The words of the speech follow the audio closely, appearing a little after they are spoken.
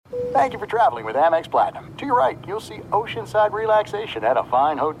Thank you for traveling with Amex Platinum. To your right, you'll see oceanside relaxation at a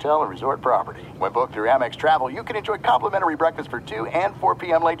fine hotel and resort property. When booked through Amex Travel, you can enjoy complimentary breakfast for 2 and 4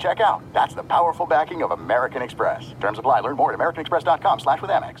 p.m. late checkout. That's the powerful backing of American Express. Terms apply. Learn more at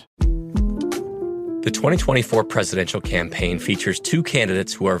americanexpress.com/withAmex. The 2024 presidential campaign features two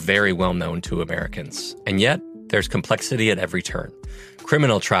candidates who are very well known to Americans. And yet, there's complexity at every turn.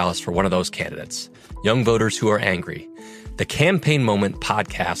 Criminal trials for one of those candidates. Young voters who are angry. The Campaign Moment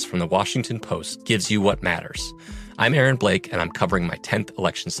podcast from the Washington Post gives you what matters. I'm Aaron Blake, and I'm covering my 10th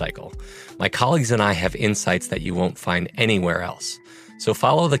election cycle. My colleagues and I have insights that you won't find anywhere else. So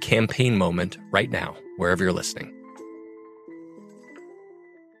follow The Campaign Moment right now, wherever you're listening.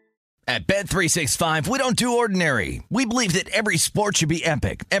 At Bet365, we don't do ordinary. We believe that every sport should be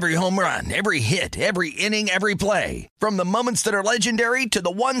epic. Every home run, every hit, every inning, every play. From the moments that are legendary to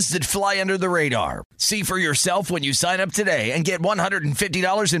the ones that fly under the radar. See for yourself when you sign up today and get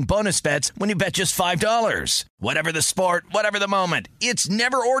 $150 in bonus bets when you bet just $5. Whatever the sport, whatever the moment, it's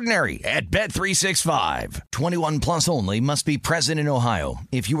never ordinary at Bet365. 21 plus only. Must be present in Ohio.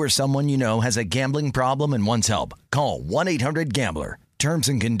 If you or someone you know has a gambling problem and wants help, call 1-800-GAMBLER. Terms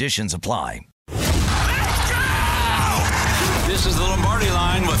and conditions apply. This is the Lombardi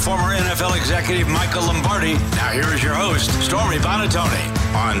Line with former NFL executive Michael Lombardi. Now here is your host, Stormy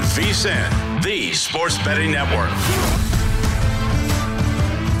Buonantony, on VSiN, the Sports Betting Network.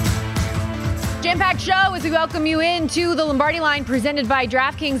 Jam-packed show as we welcome you into the Lombardi Line presented by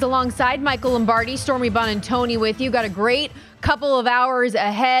DraftKings alongside Michael Lombardi, Stormy Buonantony with you. Got a great couple of hours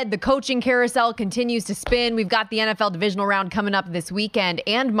ahead. The coaching carousel continues to spin. We've got the NFL divisional round coming up this weekend.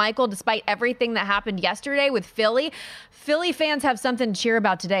 And Michael, despite everything that happened yesterday with Philly fans have something to cheer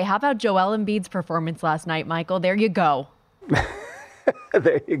about today. How about Joel Embiid's performance last night, Michael? There you go.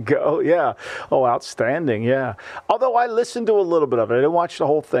 There you go. Yeah. Oh, outstanding. Yeah. Although I listened to a little bit of it. I didn't watch the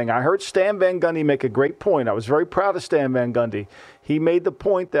whole thing. I heard Stan Van Gundy make a great point. I was very proud of Stan Van Gundy. He made the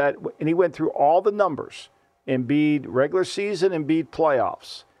point that, and he went through all the numbers, Embiid regular season, Embiid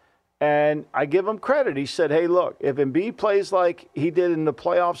playoffs. And I give him credit. He said, hey, look, if Embiid plays like he did in the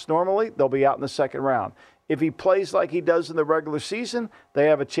playoffs normally, they'll be out in the second round. If he plays like he does in the regular season, they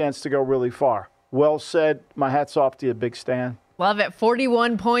have a chance to go really far. Well said. My hat's off to you, Big Stan. Love it.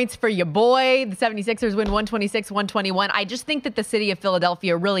 41 points for your boy. The 76ers win 126-121. I just think that the city of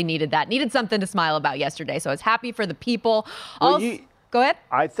Philadelphia really needed that. Needed something to smile about yesterday. So I was happy for the people. Go ahead.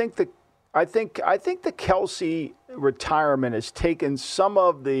 I think the Kelce retirement has taken some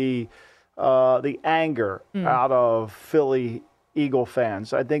of the anger out of Philly Eagle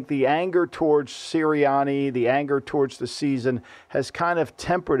fans. I think the anger towards Sirianni, the anger towards the season has kind of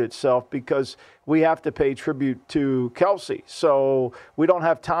tempered itself because we have to pay tribute to Kelce. So we don't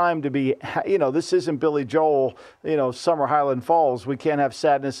have time to be, this isn't Billy Joel, Summer Highland Falls. We can't have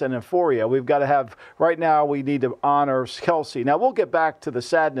sadness and euphoria. We've got to have, right now, we need to honor Kelce. Now, we'll get back to the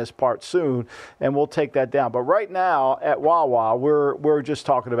sadness part soon, and we'll take that down. But right now, at Wawa, we're just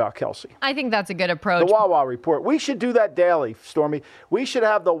talking about Kelce. I think that's a good approach. The Wawa Report. We should do that daily, Stormy. We should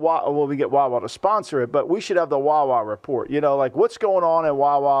have we get Wawa to sponsor it, but we should have the Wawa Report. Like what's going on in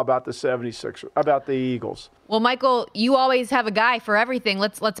Wawa about the 76ers, about the Eagles. Well, Michael, you always have a guy for everything.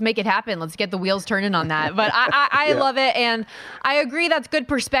 Let's make it happen. Let's get the wheels turning on that. But I love it, and I agree that's good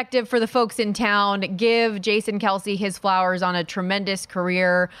perspective for the folks in town. Give Jason Kelce his flowers on a tremendous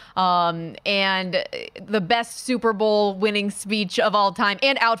career and the best Super Bowl winning speech of all time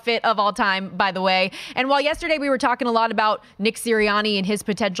and outfit of all time, by the way. And while yesterday we were talking a lot about Nick Sirianni and his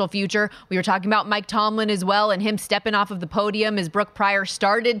potential future, we were talking about Mike Tomlin as well and him stepping off of the podium as Brooke Pryor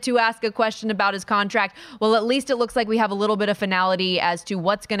started to ask a question about his contract. Well, at least it looks like we have a little bit of finality as to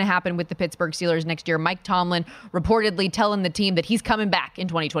what's going to happen with the Pittsburgh Steelers next year. Mike Tomlin reportedly telling the team that he's coming back in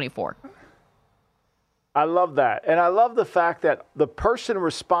 2024. I love that. And I love the fact that the person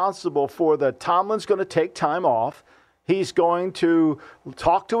responsible for Tomlin's going to take time off. He's going to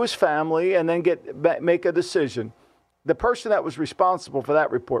talk to his family and then make a decision. The person that was responsible for that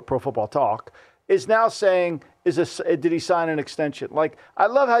report, Pro Football Talk, is now saying, did he sign an extension? Like, I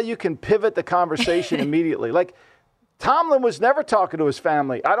love how you can pivot the conversation immediately. Like, Tomlin was never talking to his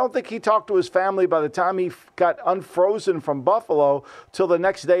family. I don't think he talked to his family by the time he got unfrozen from Buffalo till the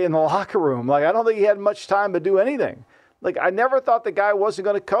next day in the locker room. Like, I don't think he had much time to do anything. Like, I never thought the guy wasn't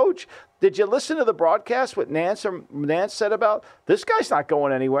going to coach. Did you listen to the broadcast, what Nance said about, this guy's not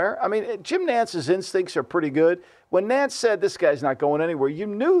going anywhere? I mean, Jim Nance's instincts are pretty good. When Nance said this guy's not going anywhere, you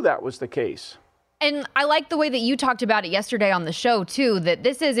knew that was the case. And I like the way that you talked about it yesterday on the show, too, that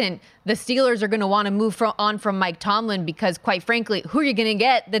this isn't the Steelers are going to want to move on from Mike Tomlin because, quite frankly, who are you going to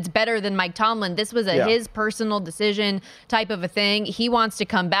get that's better than Mike Tomlin? This was his personal decision type of a thing. He wants to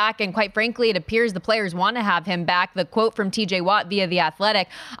come back. And quite frankly, it appears the players want to have him back. The quote from TJ Watt via The Athletic,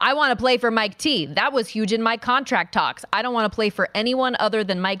 I want to play for Mike T. That was huge in my contract talks. I don't want to play for anyone other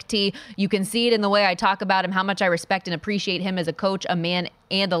than Mike T. You can see it in the way I talk about him, how much I respect and appreciate him as a coach, a man,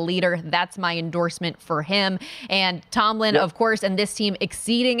 and a leader. That's my endorsement for him. And Tomlin, of course, and this team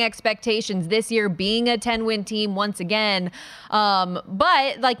exceeding expectations this year, being a 10-win team once again.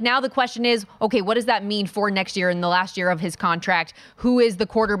 But like now the question is, okay, what does that mean for next year in the last year of his contract? Who is the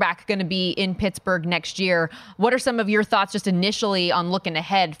quarterback going to be in Pittsburgh next year? What are some of your thoughts just initially on looking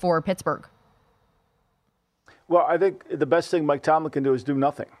ahead for Pittsburgh? Well, I think the best thing Mike Tomlin can do is do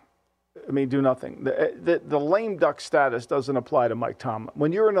nothing. I mean, do nothing. The lame duck status doesn't apply to Mike Tomlin.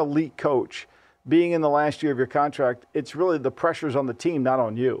 When you're an elite coach, being in the last year of your contract, it's really the pressure's on the team, not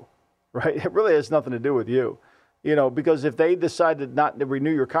on you, right? It really has nothing to do with you, because if they decided not to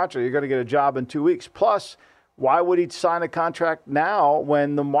renew your contract, you're going to get a job in 2 weeks. Plus, why would he sign a contract now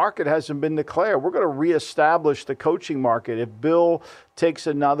when the market hasn't been declared? We're going to reestablish the coaching market. If Bill takes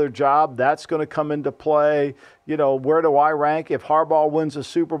another job, that's going to come into play. Where do I rank? If Harbaugh wins a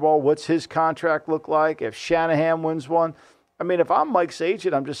Super Bowl, what's his contract look like? If Shanahan wins one? I mean, if I'm Mike's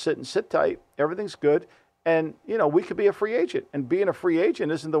agent, I'm just sit tight. Everything's good. And, we could be a free agent. And being a free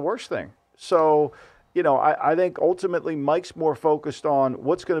agent isn't the worst thing. So, I think ultimately Mike's more focused on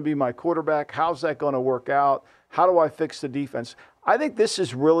what's going to be my quarterback. How's that going to work out? How do I fix the defense? I think this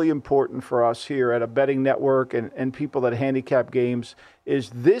is really important for us here at a betting network and people that handicap games.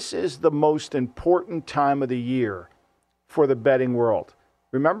 This is the most important time of the year for the betting world.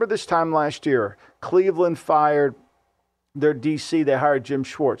 Remember this time last year, Cleveland fired their DC. They hired Jim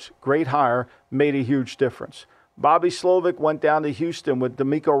Schwartz. Great hire, made a huge difference. Bobby Slovic went down to Houston with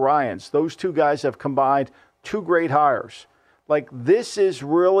DeMeco Ryans. Those two guys have combined 2 great hires. Like, this is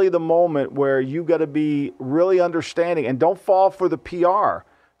really the moment where you got to be really understanding and don't fall for the PR.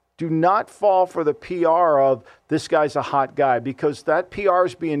 Do not fall for the PR of this guy's a hot guy, because that PR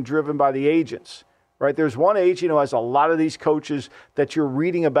is being driven by the agents, right? There's one agent who has a lot of these coaches that you're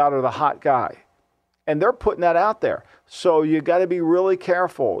reading about are the hot guy, and they're putting that out there. So you got to be really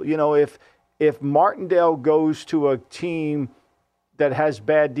careful. If Martindale goes to a team that has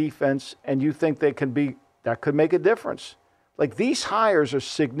bad defense and you think they can be, that could make a difference. Like, these hires are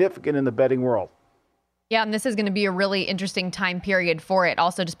significant in the betting world. Yeah, and this is going to be a really interesting time period for it.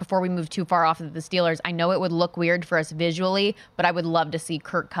 Also, just before we move too far off of the Steelers, I know it would look weird for us visually, but I would love to see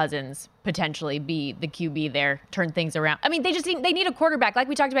Kirk Cousins potentially be the QB there, turn things around. I mean, they need a quarterback. Like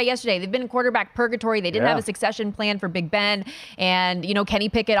we talked about yesterday, they've been in quarterback purgatory. They didn't have a succession plan for Big Ben. And, Kenny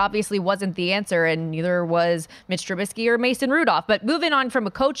Pickett obviously wasn't the answer, and neither was Mitch Trubisky or Mason Rudolph. But moving on from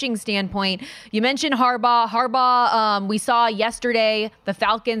a coaching standpoint, you mentioned Harbaugh. Harbaugh, we saw yesterday the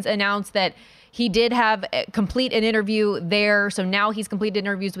Falcons announced that he did complete an interview there. So now he's completed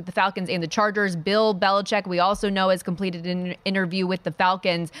interviews with the Falcons and the Chargers. Bill Belichick, we also know, has completed an interview with the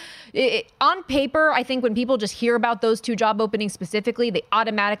Falcons. On paper, I think when people just hear about those 2 job openings specifically, they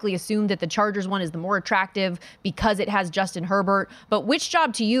automatically assume that the Chargers one is the more attractive because it has Justin Herbert. But which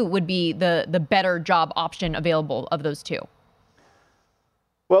job to you would be the better job option available of those 2?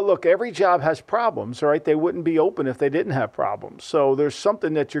 Well, look, every job has problems, right? They wouldn't be open if they didn't have problems. So there's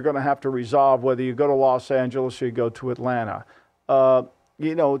something that you're going to have to resolve, whether you go to Los Angeles or you go to Atlanta. To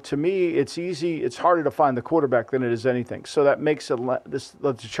me, it's easy. It's harder to find the quarterback than it is anything. So that makes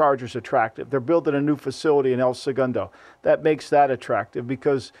the Chargers attractive. They're building a new facility in El Segundo. That makes that attractive,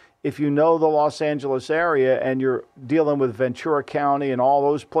 because if you know the Los Angeles area and you're dealing with Ventura County and all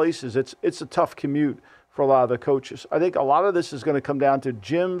those places, it's a tough commute for a lot of the coaches. I think a lot of this is going to come down to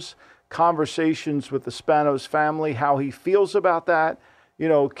Jim's conversations with the Spanos family, how he feels about that.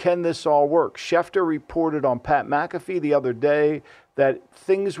 Can this all work? Schefter reported on Pat McAfee the other day that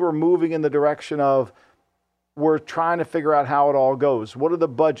things were moving in the direction of, we're trying to figure out how it all goes. What are the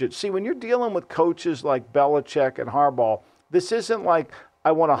budgets? See, when you're dealing with coaches like Belichick and Harbaugh, this isn't like,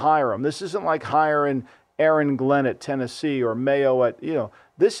 I want to hire him. This isn't like hiring Aaron Glenn at Tennessee or Mayo at,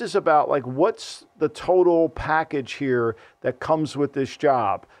 this is about, like, what's the total package here that comes with this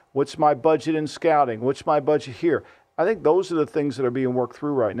job? What's my budget in scouting? What's my budget here? I think those are the things that are being worked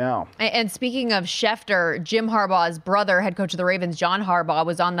through right now. And speaking of Schefter, Jim Harbaugh's brother, head coach of the Ravens, John Harbaugh,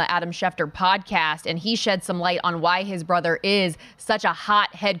 was on the Adam Schefter podcast, and he shed some light on why his brother is such a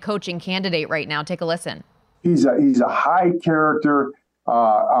hot head coaching candidate right now. Take a listen. He's a high character,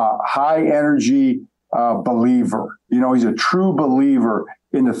 high energy believer. He's a true believer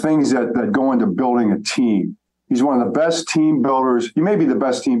in the things that go into building a team. He's one of the best team builders. He may be the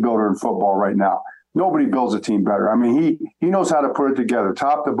best team builder in football right now. Nobody builds a team better. I mean, he knows how to put it together,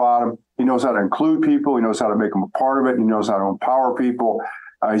 top to bottom. He knows how to include people. He knows how to make them a part of it. He knows how to empower people.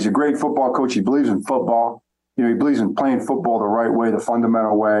 He's a great football coach. He believes in football. He believes in playing football the right way, the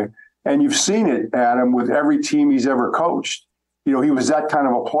fundamental way. And you've seen it, Adam, with every team he's ever coached. He was that kind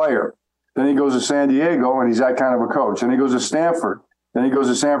of a player. Then he goes to San Diego, and he's that kind of a coach. Then he goes to Stanford. Then he goes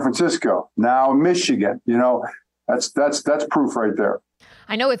to San Francisco. Now Michigan. That's proof right there.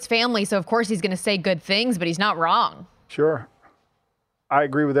 I know it's family, so of course he's going to say good things, but he's not wrong. Sure. I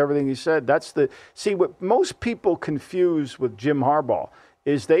agree with everything you said. See, what most people confuse with Jim Harbaugh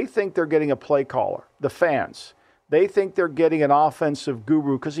is they think they're getting a play caller, the fans. They think they're getting an offensive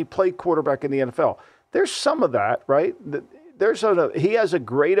guru because he played quarterback in the NFL. There's some of that, right? He has a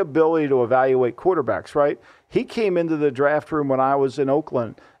great ability to evaluate quarterbacks, right? He came into the draft room when I was in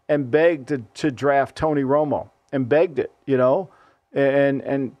Oakland and begged to draft Tony Romo and begged it,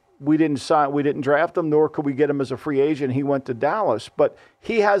 and we didn't draft him, nor could we get him as a free agent. He went to Dallas, but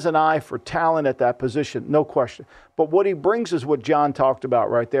he has an eye for talent at that position, no question. But what he brings is what John talked about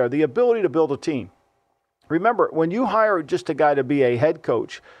right there, the ability to build a team. Remember, when you hire just a guy to be a head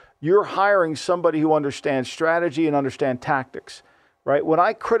coach, you're hiring somebody who understands strategy and understands tactics, right? When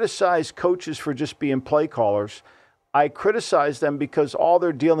I criticize coaches for just being play callers, I criticize them because all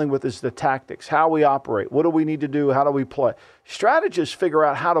they're dealing with is the tactics, how we operate, what do we need to do, how do we play. Strategists figure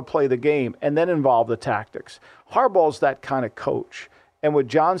out how to play the game and then involve the tactics. Harbaugh's that kind of coach. And what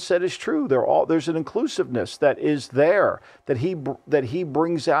John said is true. There's an inclusiveness that is there that he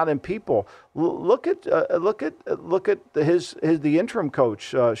brings out in people. Look at the interim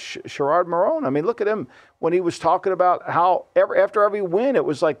coach, Sherrod Marone. I mean, look at him when he was talking about how after every win it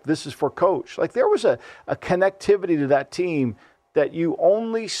was like, this is for coach. Like there was a connectivity to that team that you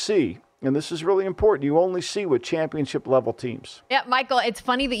only see. And this is really important. You only see with championship level teams. Yeah, Michael, it's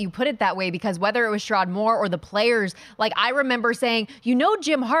funny that you put it that way because whether it was Sherrod Moore or the players, like I remember saying, Jim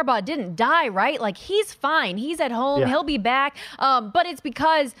Harbaugh didn't die, right? Like he's fine. He's at home. Yeah. He'll be back. But it's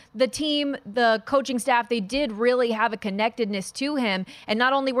because the team, the coaching staff, they did really have a connectedness to him. And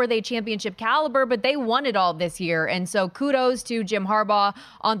not only were they championship caliber, but they won it all this year. And so kudos to Jim Harbaugh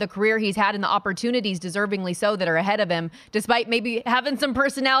on the career he's had and the opportunities, deservingly so, that are ahead of him, despite maybe having some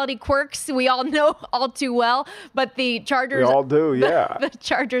personality quirks. We all know all too well, but the Chargers... We all do, yeah. The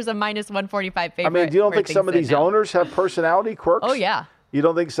Chargers a minus 145 favorite. I mean, do you don't think some of these owners have personality quirks? Oh, yeah. You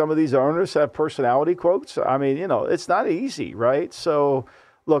don't think some of these owners have personality quirks? I mean, it's not easy, right? So,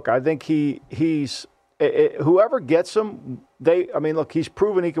 look, I think he's... whoever gets him, he's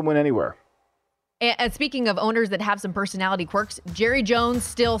proven he can win anywhere. And speaking of owners that have some personality quirks, Jerry Jones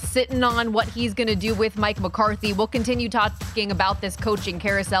still sitting on what he's going to do with Mike McCarthy. We'll continue talking about this coaching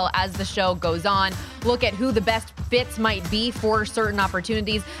carousel as the show goes on. Look at who the best fits might be for certain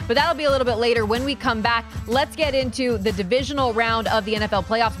opportunities. But that'll be a little bit later. When we come back, let's get into the divisional round of the NFL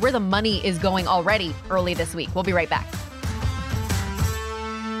playoffs, where the money is going already early this week. We'll be right back.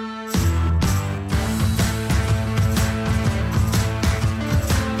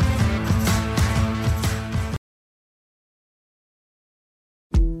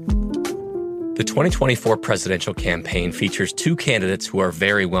 The 2024 presidential campaign features two candidates who are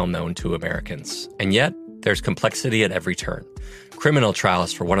very well known to Americans. And yet, there's complexity at every turn. Criminal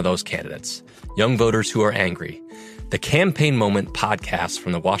trials for one of those candidates. Young voters who are angry. The Campaign Moment podcast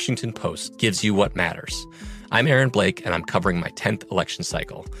from the Washington Post gives you what matters. I'm Aaron Blake, and I'm covering my 10th election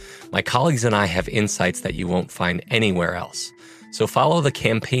cycle. My colleagues and I have insights that you won't find anywhere else. So follow the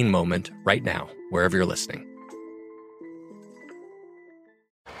Campaign Moment right now, wherever you're listening.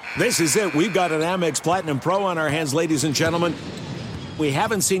 This is it. We've got an Amex Platinum Pro on our hands, ladies and gentlemen. We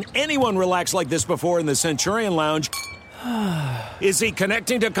haven't seen anyone relax like this before in the Centurion Lounge. Is he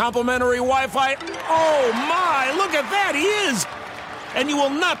connecting to complimentary Wi-Fi? Oh, my. Look at that. He is. And you will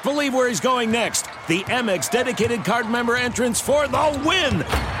not believe where he's going next. The Amex dedicated card member entrance for the win.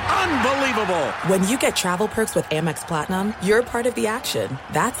 Unbelievable. When you get travel perks with Amex Platinum, you're part of the action.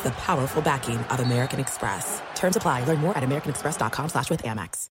 That's the powerful backing of American Express. Terms apply. Learn more at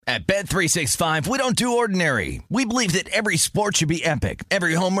americanexpress.com/withAmex. At Bet365, we don't do ordinary. We believe that every sport should be epic.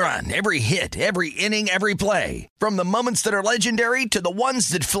 Every home run, every hit, every inning, every play. From the moments that are legendary to the ones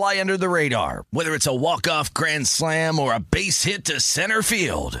that fly under the radar. Whether it's a walk-off grand slam or a base hit to center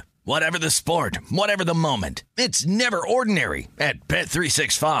field. Whatever the sport, whatever the moment. It's never ordinary at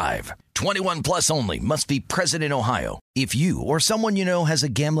Bet365. 21 plus only. Must be present in Ohio. If you or someone you know has a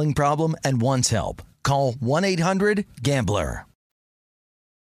gambling problem and wants help, call 1-800-GAMBLER.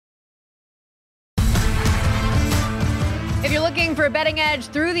 If you're looking for a betting edge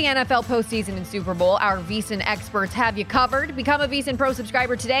through the NFL postseason and Super Bowl, our VSiN experts have you covered. Become a VSiN Pro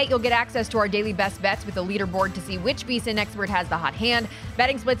subscriber today. You'll get access to our daily best bets with a leaderboard to see which VSiN expert has the hot hand,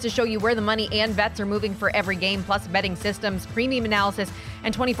 betting splits to show you where the money and bets are moving for every game, plus betting systems, premium analysis,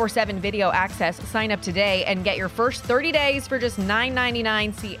 and 24/7 video access. Sign up today and get your first 30 days for just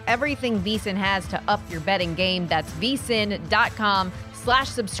 $9.99. See everything VSiN has to up your betting game. That's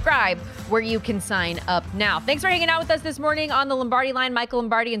vsin.com/subscribe, where you can sign up now. Thanks for hanging out with us this morning on the Lombardi line. Michael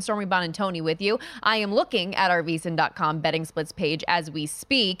Lombardi and Stormy Bonantoni with you. I am looking at our vsin.com betting splits page as we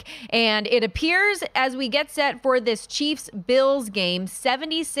speak, and it appears as we get set for this Chiefs-Bills game,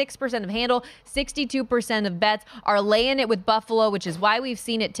 76% of handle, 62% of bets are laying it with Buffalo, which is why we've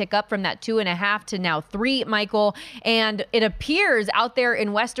seen it tick up from that 2.5 to now 3, Michael. And it appears out there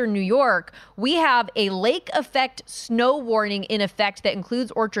in Western New York, we have a lake effect snow warning in effect that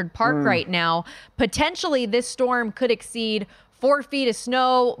includes Orchard Park right now. Potentially, this storm could exceed 4 feet of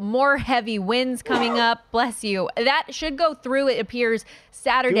snow, more heavy winds coming up. Bless you. That should go through, it appears,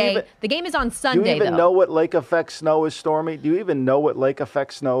 Saturday. The game is on Sunday, though. Do you even know what lake effect snow is, Stormy? Do you even know what lake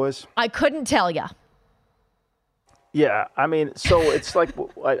effect snow is? I couldn't tell you. Yeah, I mean, so it's like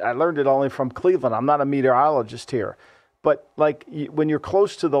I learned it only from Cleveland. I'm not a meteorologist here. But like when you're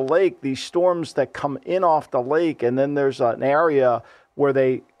close to the lake, these storms that come in off the lake, and then there's an area where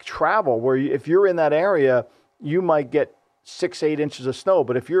they travel, where if you're in that area, you might get 6-8 inches of snow.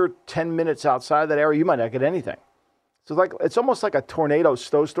 But if you're 10 minutes outside that area, you might not get anything. So it's almost like a tornado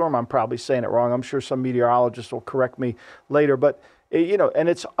snowstorm. I'm probably saying it wrong. I'm sure some meteorologist will correct me later. But, and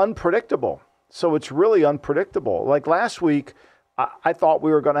it's unpredictable. So it's really unpredictable. Like last week, I thought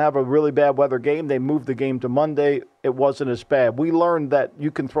we were going to have a really bad weather game. They moved the game to Monday. It wasn't as bad. We learned that you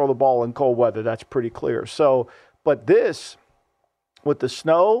can throw the ball in cold weather. That's pretty clear. So, but this, with the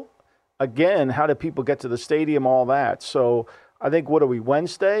snow, again, how do people get to the stadium, all that. So I think, what are we,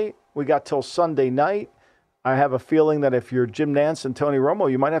 Wednesday? We got till Sunday night. I have a feeling that if you're Jim Nantz and Tony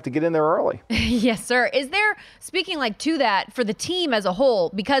Romo, you might have to get in there early. Yes, sir. Is there, speaking to that, for the team as a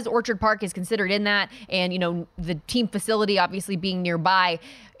whole, because Orchard Park is considered in that, and, the team facility obviously being nearby,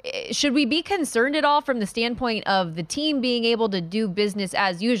 should we be concerned at all from the standpoint of the team being able to do business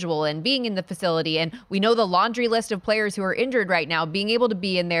as usual and being in the facility? And we know the laundry list of players who are injured right now, being able to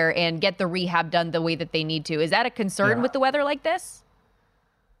be in there and get the rehab done the way that they need to. Is that a concern with the weather like this?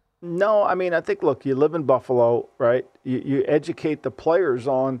 No, I mean, I think, look, you live in Buffalo, right? You educate the players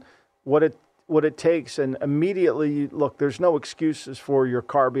on what it takes, and immediately, look, there's no excuses for your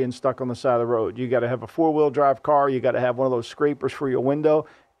car being stuck on the side of the road. You got to have a 4-wheel drive car. You got to have one of those scrapers for your window,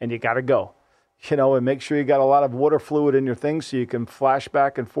 and you got to go. And make sure you got a lot of water fluid in your things so you can flash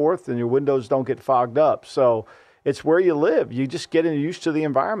back and forth and your windows don't get fogged up. So it's where you live. You just get used to the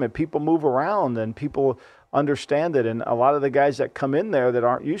environment. People move around and people understand it. And a lot of the guys that come in there that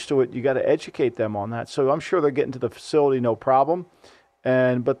aren't used to it, you got to educate them on that. So I'm sure they're getting to the facility no problem.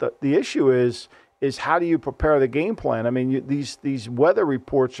 But the issue is how do you prepare the game plan? I mean, these weather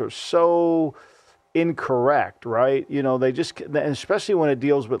reports are so incorrect, right? They just, and especially when it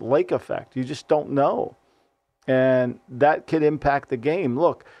deals with lake effect, you just don't know. And that could impact the game.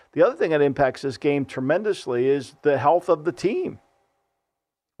 Look, the other thing that impacts this game tremendously is the health of the team,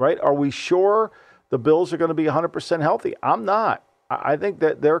 right? Are we sure the Bills are going to be 100% healthy? I'm not. I think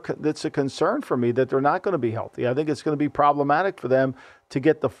that that's a concern for me that they're not going to be healthy. I think it's going to be problematic for them to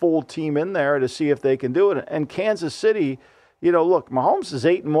get the full team in there to see if they can do it. And Kansas City, look, Mahomes is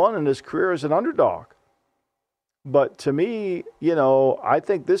 8-1 in his career as an underdog. But to me, I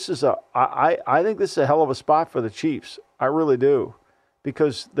think this is a hell of a spot for the Chiefs. I really do,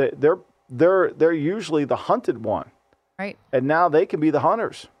 because they're usually the hunted one, right? And now they can be the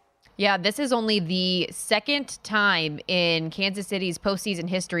hunters. Yeah, this is only the second time in Kansas City's postseason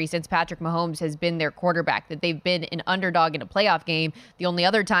history since Patrick Mahomes has been their quarterback that they've been an underdog in a playoff game. The only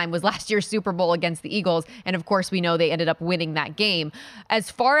other time was last year's Super Bowl against the Eagles. And of course, we know they ended up winning that game.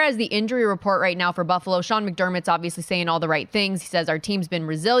 As far as the injury report right now for Buffalo, Sean McDermott's obviously saying all the right things. He says our team's been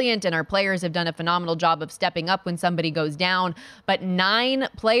resilient and our players have done a phenomenal job of stepping up when somebody goes down. But 9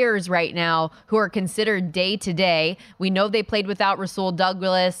 players right now who are considered day to day. We know they played without Rasul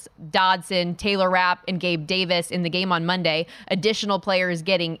Douglas, Dodson, Taylor Rapp, and Gabe Davis in the game on Monday. Additional players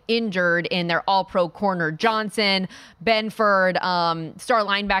getting injured in their all-pro corner Johnson, Benford, star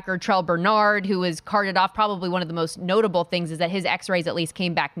linebacker Trell Bernard, who was carted off. Probably one of the most notable things is that his x-rays at least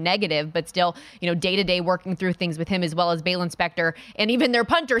came back negative, but still, day-to-day working through things with him, as well as Balen Spector. And even their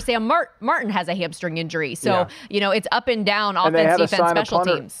punter, Sam Martin, has a hamstring injury. So, it's up and down, offense, defense, special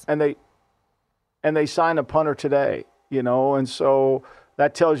teams. And they signed a punter today, and so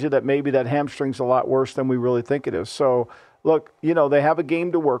that tells you that maybe that hamstring's a lot worse than we really think it is. So look, they have a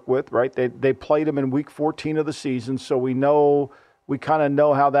game to work with, right? They played them in week 14 of the season, so we kind of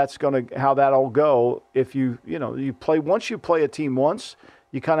know how that'll go. If once you play a team once,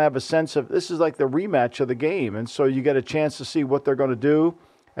 you kind of have a sense of this is like the rematch of the game, and so you get a chance to see what they're going to do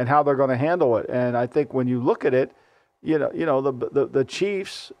and how they're going to handle it. And I think when you look at it, the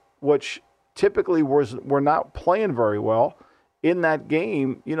Chiefs, which typically were not playing very well in that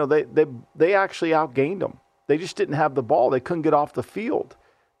game, they actually outgained them. They just didn't have the ball. They couldn't get off the field.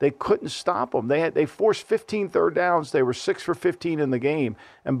 They couldn't stop them. They forced 15 third downs. They were 6 for 15 in the game,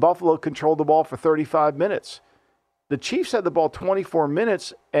 and Buffalo controlled the ball for 35 minutes. The Chiefs had the ball 24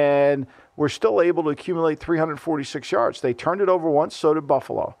 minutes and were still able to accumulate 346 yards. They turned it over once, so did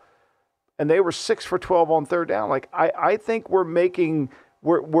Buffalo. And they were 6 for 12 on third down. I think we're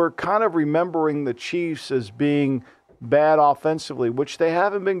kind of remembering the Chiefs as being bad offensively, which they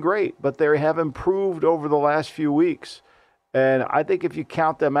haven't been great, but they have improved over the last few weeks. And I think if you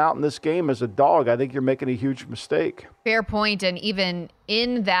count them out in this game as a dog, I think you're making a huge mistake. Fair point. And even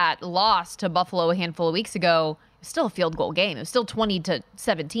in that loss to Buffalo a handful of weeks ago, it was still a field goal game. It was still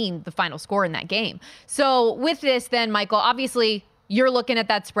 20-17, the final score in that game. So with this then, Michael, obviously you're looking at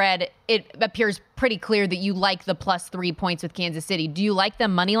that spread. It appears pretty clear that you like the plus 3 points with Kansas City. Do you like the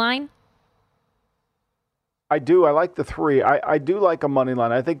money line? I do. I like the 3. I do like a money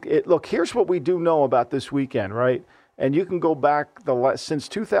line. I think look, here's what we do know about this weekend, right? And you can go back since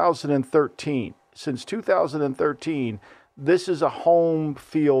 2013. Since 2013, this is a home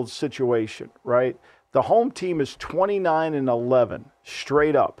field situation, right? The home team is 29-11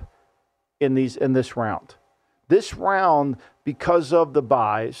 straight up in this round. This round, because of the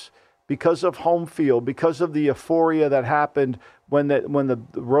buys, because of home field, because of the euphoria that happened when the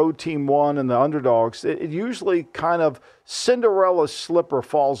road team won and the underdogs, it usually kind of Cinderella's slipper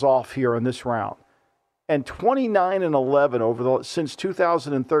falls off here in this round. And 29-11 since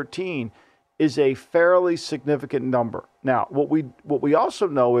 2013 is a fairly significant number. Now, what we also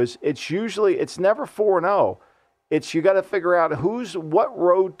know is it's never 4-0. It's you got to figure out what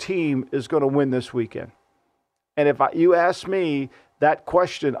road team is going to win this weekend. And if you ask me that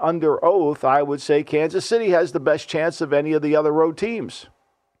question under oath, I would say Kansas City has the best chance of any of the other road teams.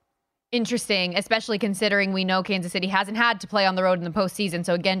 Interesting, especially considering we know Kansas City hasn't had to play on the road in the postseason.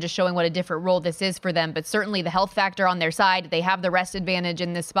 So again, just showing what a different role this is for them. But certainly the health factor on their side. They have the rest advantage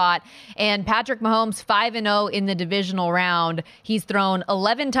in this spot. And Patrick Mahomes, 5-0 in the divisional round. He's thrown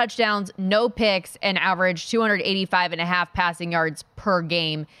 11 touchdowns, no picks, and averaged 285.5 passing yards per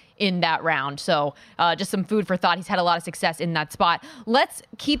game in that round. So just some food for thought. He's had a lot of success in that spot. Let's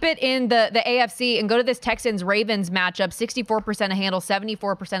keep it in the AFC and go to this Texans-Ravens matchup. 64% of handle,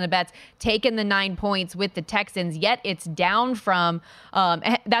 74% of bets, taking the 9 points with the Texans. Yet it's down from,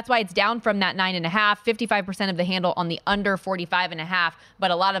 that's why it's down from that 9.5, 55% of the handle on the under 45.5.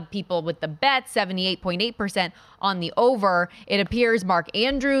 But a lot of people with the bet, 78.8% on the over. It appears Mark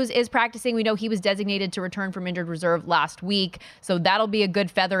Andrews is practicing. We know he was designated to return from injured reserve last week. So that'll be a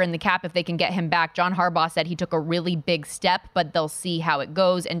good feather in the cap if they can get him back. John Harbaugh said he took a really big step, but they'll see how it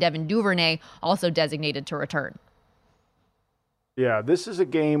goes. And Devin Duvernay also designated to return. Yeah, this is a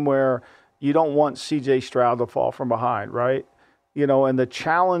game where you don't want C.J. Stroud to fall from behind, right? And the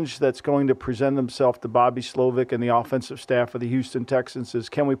challenge that's going to present himself to Bobby Slovic and the offensive staff of the Houston Texans is,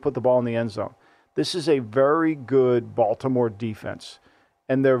 can we put the ball in the end zone? This is a very good Baltimore defense,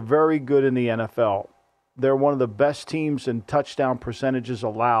 and they're very good in the NFL. They're one of the best teams in touchdown percentages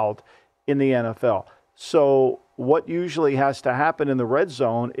allowed in the NFL. So what usually has to happen in the red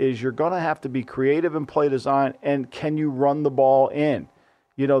zone is you're going to have to be creative in play design, and can you run the ball in?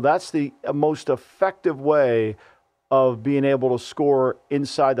 That's the most effective way of being able to score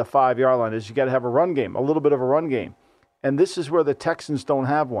inside the 5-yard line is you got to have a run game, a little bit of a run game. And this is where the Texans don't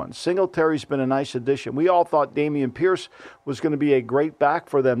have one. Singletary's been a nice addition. We all thought Dameon Pierce was going to be a great back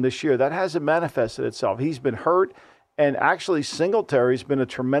for them this year. That hasn't manifested itself. He's been hurt, and actually Singletary's been a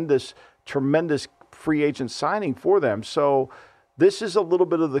tremendous free agent signing for them. So this is a little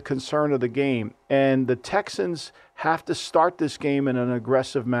bit of the concern of the game. And the Texans have to start this game in an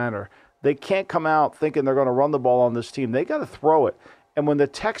aggressive manner. They can't come out thinking they're going to run the ball on this team. They got to throw it. And when the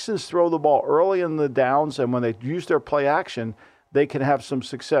Texans throw the ball early in the downs and when they use their play action, they can have some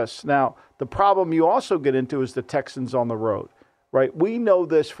success. Now, the problem you also get into is the Texans on the road, right? We know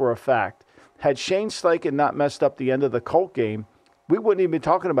this for a fact. Had Shane Steichen not messed up the end of the Colt game, we wouldn't even be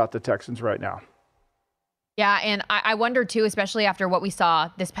talking about the Texans right now. Yeah, and I wonder, too, especially after what we saw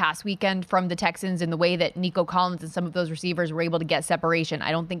this past weekend from the Texans and the way that Nico Collins and some of those receivers were able to get separation.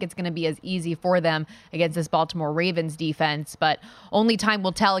 I don't think it's going to be as easy for them against this Baltimore Ravens defense, but only time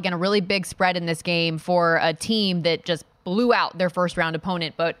will tell. Again, a really big spread in this game for a team that just blew out their first round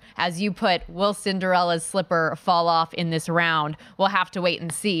opponent. But as you put, will Cinderella's slipper fall off in this round? We'll have to wait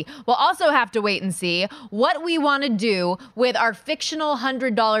and see. We'll also have to wait and see what we want to do with our fictional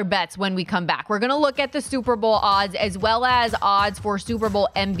 $100 bets when we come back. We're going to look at the Super Bowl odds as well as odds for Super Bowl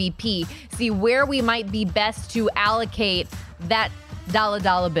MVP, see where we might be best to allocate that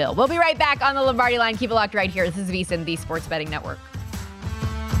dollar bill. We'll be right back on the Lombardi line. Keep it locked right here. This is VSiN, the Sports Betting Network.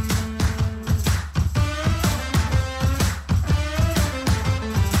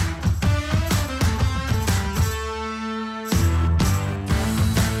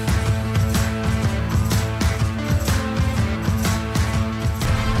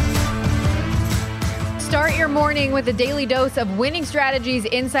 Start your morning with a daily dose of winning strategies,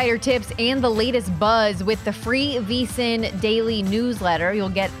 insider tips, and the latest buzz with the free VSiN daily newsletter. You'll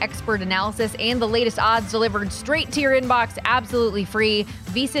get expert analysis and the latest odds delivered straight to your inbox, absolutely free.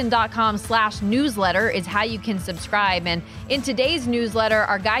 VSiN.com/newsletter is how you can subscribe. And in today's newsletter,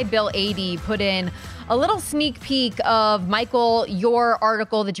 our guy Bill Adee put in a little sneak peek of, Michael, your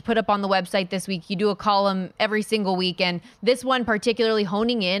article that you put up on the website this week. You do a column every single week, and this one particularly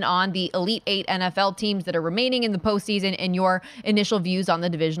honing in on the Elite Eight NFL teams that are remaining in the postseason and your initial views on the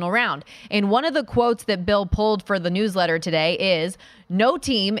divisional round. And one of the quotes that Bill pulled for the newsletter today is, no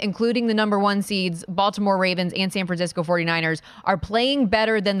team, including the number one seeds, Baltimore Ravens and San Francisco 49ers, are playing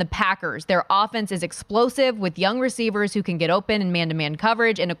better than the Packers. Their offense is explosive with young receivers who can get open in man-to-man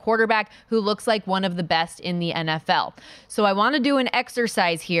coverage and a quarterback who looks like one of the best in the NFL. So I want to do an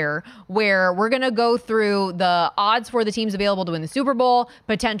exercise here where we're going to go through the odds for the teams available to win the Super Bowl,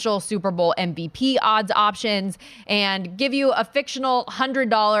 potential Super Bowl MVP odds options, and give you a fictional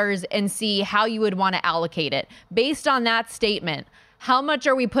 $100 and see how you would want to allocate it. Based on that statement, how much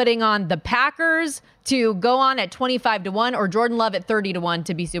are we putting on the Packers to go on at 25-1 or Jordan Love at 30-1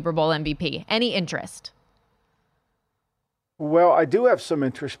 to be Super Bowl MVP? Any interest? Well, I do have some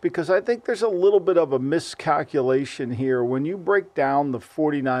interest because I think there's a little bit of a miscalculation here when you break down the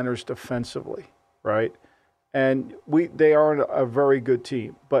 49ers defensively, right? And they are a very good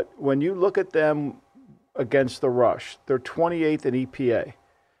team. But when you look at them against the rush, they're 28th in EPA.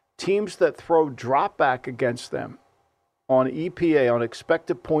 Teams that throw drop back against them on EPA, on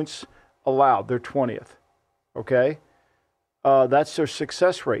expected points allowed, they're 20th, okay? That's their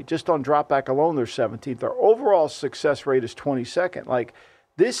success rate. Just on drop back alone, they're 17th. Their overall success rate is 22nd. Like,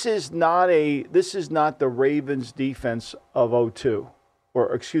 this is not the Ravens defense of 02,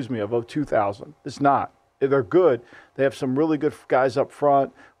 or excuse me, of 2000. It's not. They're good. They have some really good guys up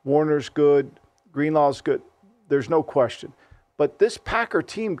front. Warner's good. Greenlaw's good. There's no question. But this Packer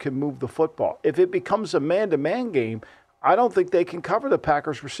team can move the football. If it becomes a man-to-man game, I don't think they can cover the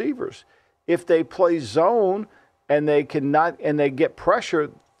Packers receivers. If they play zone and they get pressure,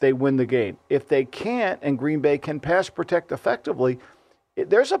 they win the game. If they can't and Green Bay can pass protect effectively,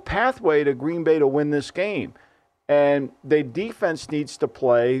 there's a pathway to Green Bay to win this game. And the defense needs to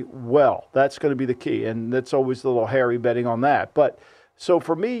play well. That's going to be the key. And that's always a little hairy betting on that. But so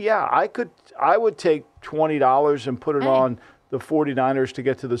for me, yeah, I would take $20 and put it on the 49ers to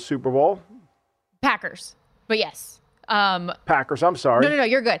get to the Super Bowl. Packers. But yes. Packers, I'm sorry. No,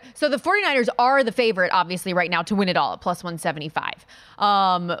 you're good. So the 49ers are the favorite, obviously, right now to win it all at plus 175.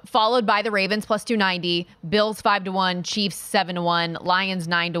 Followed by the Ravens, plus 290. Bills, 5-1. Chiefs, 7-1. Lions,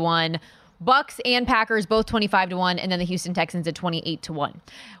 9-1. Bucks and Packers, both 25-1. And then the Houston Texans at 28-1.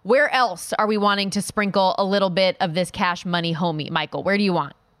 Where else are we wanting to sprinkle a little bit of this cash money homie, Michael? Where do you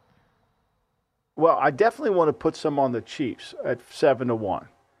want? Well, I definitely want to put some on the Chiefs at 7-1.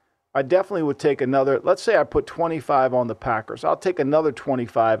 I definitely would take another, let's say I put 25 on the Packers. I'll take another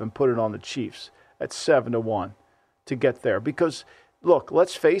 25 and put it on the Chiefs at 7-1 to get there. Because, look,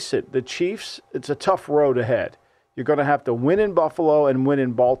 let's face it, the Chiefs, it's a tough road ahead. You're going to have to win in Buffalo and win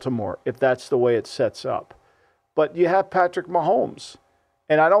in Baltimore if that's the way it sets up. But you have Patrick Mahomes.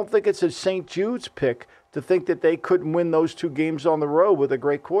 And I don't think it's a St. Jude's pick to think that they couldn't win those two games on the road with a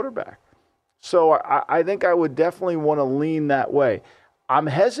great quarterback. So I think I would definitely want to lean that way. I'm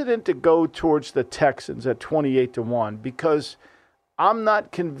hesitant to go towards the Texans at 28-1 because I'm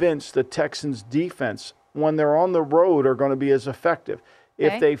not convinced the Texans' defense, when they're on the road, are going to be as effective.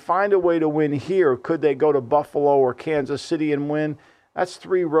 Okay. If they find a way to win here, could they go to Buffalo or Kansas City and win? That's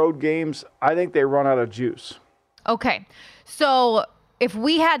 3 road games. I think they run out of juice. Okay. So if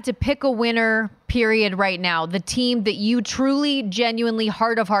we had to pick a winner, period, right now, the team that you truly, genuinely,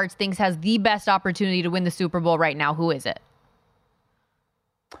 heart of hearts thinks has the best opportunity to win the Super Bowl right now, who is it?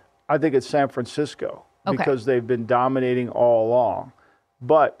 I think it's San Francisco because they've been dominating all along.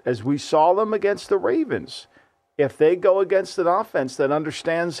 But as we saw them against the Ravens, if they go against an offense that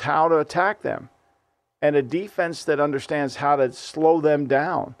understands how to attack them, and a defense that understands how to slow them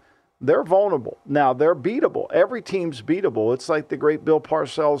down, they're vulnerable. Now, they're beatable. Every team's beatable. It's like the great Bill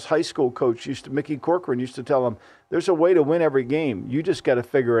Parcells high school coach Mickey Corcoran used to tell him, there's a way to win every game. You just got to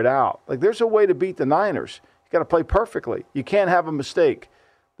figure it out. Like, there's a way to beat the Niners. You got to play perfectly. You can't have a mistake.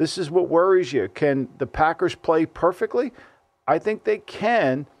 This is what worries you. Can the Packers play perfectly? I think they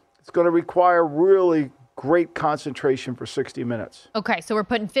can. It's going to require really great concentration for 60 minutes. Okay, so we're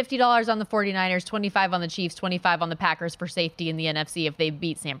putting $50 on the 49ers, $25 on the Chiefs, $25 on the Packers for safety in the NFC if they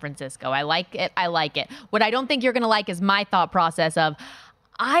beat San Francisco. I like it. I like it. What I don't think you're going to like is my thought process of,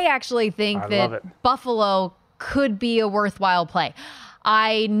 I actually think that Buffalo could be a worthwhile play.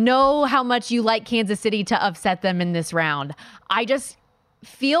 I know how much you like Kansas City to upset them in this round. I just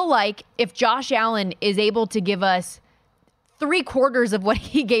feel like if Josh Allen is able to give us 3/4 of what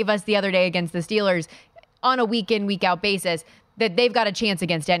he gave us the other day against the Steelers on a week in, week out basis, that they've got a chance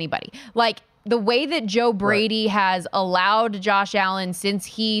against anybody. Like, the way that Joe Brady has allowed Josh Allen since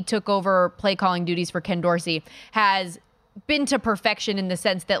he took over play calling duties for Ken Dorsey has been to perfection in the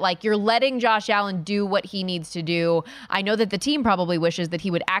sense that, like, you're letting Josh Allen do what he needs to do. I know that the team probably wishes that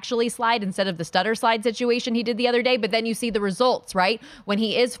he would actually slide instead of the stutter slide situation he did the other day, but then you see the results, right? When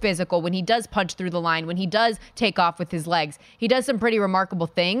he is physical, when he does punch through the line, when he does take off with his legs, he does some pretty remarkable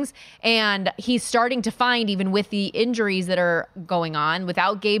things. And he's starting to find, even with the injuries that are going on,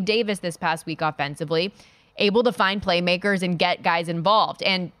 without Gabe Davis this past week offensively, able to find playmakers and get guys involved.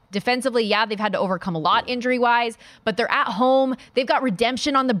 And defensively, yeah, they've had to overcome a lot injury-wise, but they're at home. They've got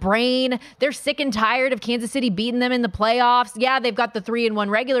redemption on the brain. They're sick and tired of Kansas City beating them in the playoffs. Yeah, they've got the 3-1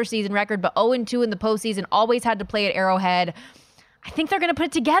 regular season record, but 0-2 in the postseason, always had to play at Arrowhead. I think they're going to put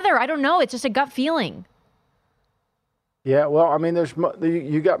it together. I don't know. It's just a gut feeling. Yeah, well, I mean,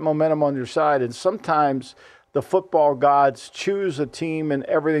 you got momentum on your side, and sometimes the football gods choose a team and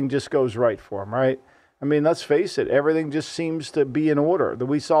everything just goes right for them, right? I mean, let's face it, everything just seems to be in order.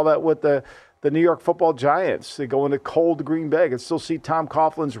 We saw that with the New York Football Giants. They go into cold Green Bay and still see Tom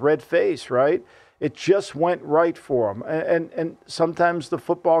Coughlin's red face, right? It just went right for them. And sometimes the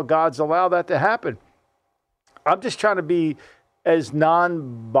football gods allow that to happen. I'm just trying to be as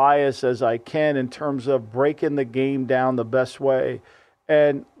non-biased as I can in terms of breaking the game down the best way.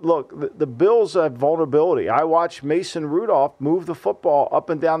 And look, the Bills have vulnerability. I watched Mason Rudolph move the football up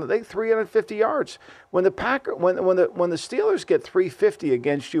and down. They 350 yards. When the Steelers get 350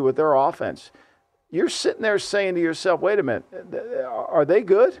 against you with their offense, you're sitting there saying to yourself, "Wait a minute, are they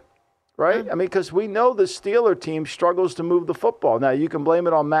good?" Right? I mean, because we know the Steeler team struggles to move the football. Now you can blame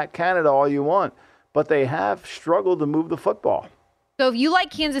it on Matt Canada all you want, but they have struggled to move the football. So if you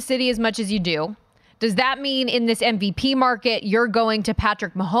like Kansas City as much as you do, does that mean in this MVP market, you're going to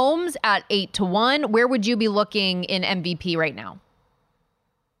Patrick Mahomes at 8-1? Where would you be looking in MVP right now?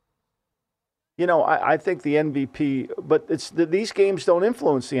 You know, I think the MVP, but these games don't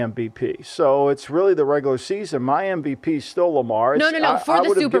influence the MVP. So it's really the regular season. My MVP is still Lamar. No. For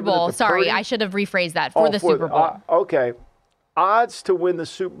the Super Bowl. Sorry, I should have rephrased that. For the Super Bowl. Okay. Odds to win the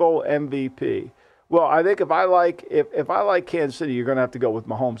Super Bowl MVP. Well, I think if I like Kansas City, you're going to have to go with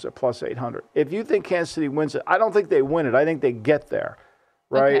Mahomes at plus 800. If you think Kansas City wins it, I don't think they win it. I think they get there,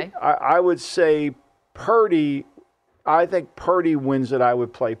 right? Okay. I would say Purdy. I think Purdy wins it. I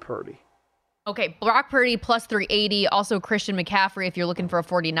would play Purdy. Okay, Brock Purdy plus 380. Also Christian McCaffrey, if you're looking for a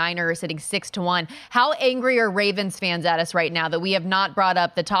 49er, sitting 6-1. How angry are Ravens fans at us right now that we have not brought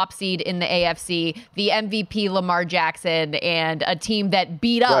up the top seed in the AFC, the MVP Lamar Jackson, and a team that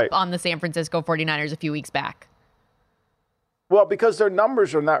beat up on the San Francisco 49ers a few weeks back? Well, because their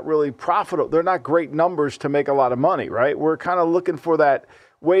numbers are not really profitable. They're not great numbers to make a lot of money, right? We're kind of looking for that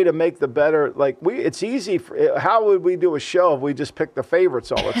way to make the better, it's easy. How would we do a show if we just picked the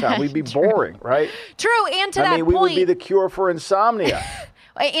favorites all the time? We'd be boring, right? True, and to that point, we would be the cure for insomnia.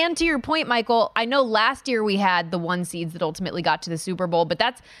 And to your point, Michael, I know last year we had the 1 seeds that ultimately got to the Super Bowl, but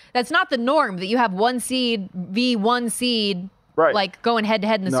that's not the norm, that you have 1 seed v 1 seed, like going head to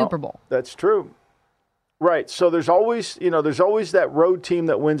head in the Super Bowl. That's true. Right. So there's always that road team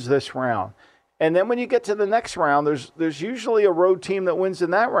that wins this round. And then when you get to the next round, there's usually a road team that wins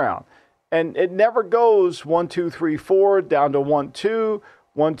in that round. And it never goes 1, 2, 3, 4 down to 1, 2,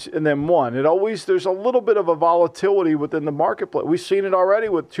 1, 2, and then 1. There's a little bit of a volatility within the marketplace. We've seen it already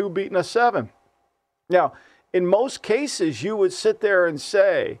with 2 beating a 7. Now, in most cases, you would sit there and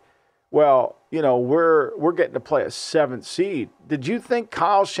say, well, we're getting to play a 7th seed. Did you think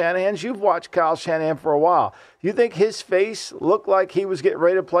Kyle Shanahan's? You've watched Kyle Shanahan for a while. You think his face looked like he was getting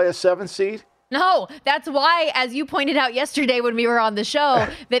ready to play a 7th seed? No, that's why, as you pointed out yesterday when we were on the show,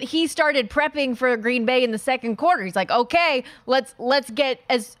 that he started prepping for Green Bay in the second quarter. He's like, okay, let's get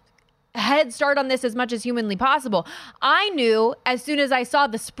as head start on this as much as humanly possible. I knew as soon as I saw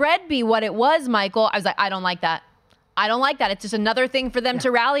the spread be what it was, Michael, I was like, I don't like that. I don't like that. It's just another thing for them to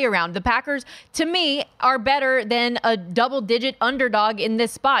rally around. The Packers, to me, are better than a double-digit underdog in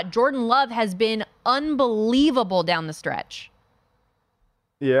this spot. Jordan Love has been unbelievable down the stretch.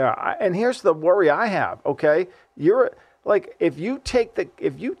 Yeah, and here's the worry I have, okay? You're like, if you take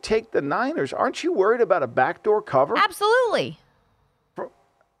the Niners, aren't you worried about a backdoor cover? Absolutely.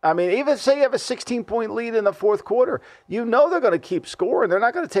 I mean, even say you have a 16-point lead in the fourth quarter, you know they're going to keep scoring. They're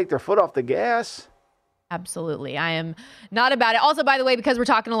not going to take their foot off the gas. Absolutely. I am not about it. Also, by the way, because we're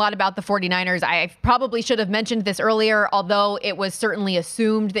talking a lot about the 49ers, I probably should have mentioned this earlier, although it was certainly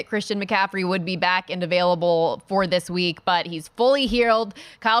assumed that Christian McCaffrey would be back and available for this week, but he's fully healed.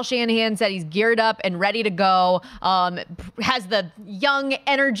 Kyle Shanahan said he's geared up and ready to go. Has the young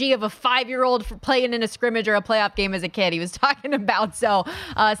energy of a 5-year-old playing in a scrimmage or a playoff game as a kid he was talking about. So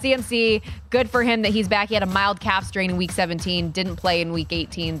CMC, good for him that he's back. He had a mild calf strain in week 17, didn't play in week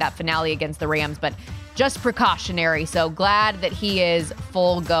 18, that finale against the Rams, but just precautionary. So glad that he is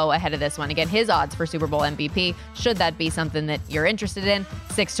full go ahead of this one. Again, his odds for Super Bowl MVP, should that be something that you're interested in,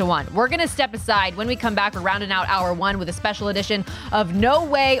 6-1. We're going to step aside. When we come back, we're rounding out hour one with a special edition of No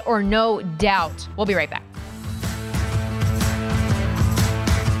Way or No Doubt. We'll be right back.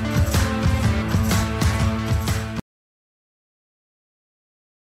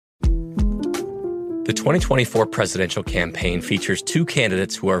 The 2024 presidential campaign features two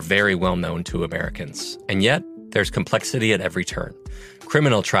candidates who are very well known to Americans. And yet, there's complexity at every turn.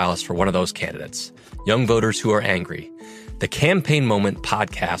 Criminal trials for one of those candidates. Young voters who are angry. The Campaign Moment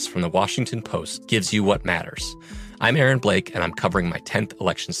podcast from the Washington Post gives you what matters. I'm Aaron Blake, and I'm covering my 10th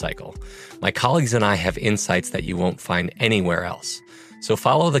election cycle. My colleagues and I have insights that you won't find anywhere else. So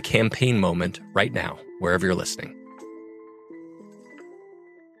follow the Campaign Moment right now, wherever you're listening.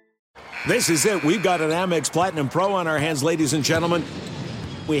 This is it. We've got an Amex Platinum Pro on our hands, ladies and gentlemen.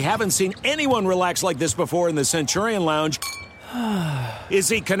 We haven't seen anyone relax like this before in the Centurion Lounge. Is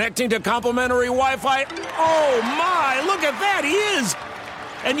he connecting to complimentary Wi-Fi? Oh, my! Look at that! He is!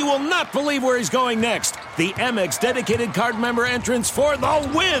 And you will not believe where he's going next. The Amex dedicated card member entrance for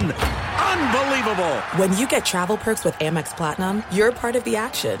the win! Unbelievable! When you get travel perks with Amex Platinum, you're part of the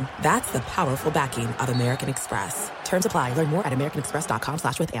action. That's the powerful backing of American Express. Terms apply. Learn more at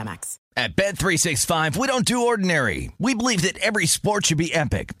americanexpress.com/withAmex. At Bet365, we don't do ordinary. We believe that every sport should be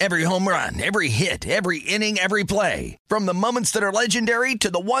epic. Every home run, every hit, every inning, every play. From the moments that are legendary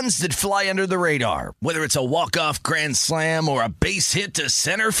to the ones that fly under the radar. Whether it's a walk-off grand slam or a base hit to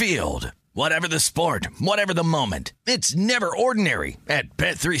center field. Whatever the sport, whatever the moment. It's never ordinary at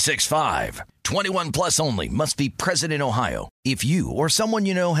Bet365. 21 plus only. Must be present in Ohio. If you or someone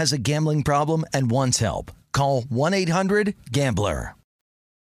you know has a gambling problem and wants help, call 1-800-GAMBLER.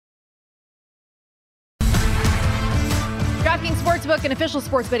 DraftKings Sportsbook, an official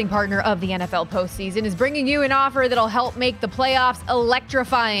sports betting partner of the NFL postseason, is bringing you an offer that'll help make the playoffs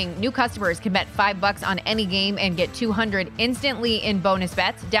electrifying. New customers can bet $5 on any game and get $200 instantly in bonus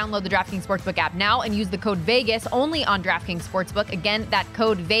bets. Download the DraftKings Sportsbook app now and use the code VEGAS only on DraftKings Sportsbook. Again, that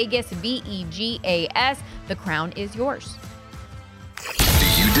code VEGAS, VEGAS. The crown is yours. Do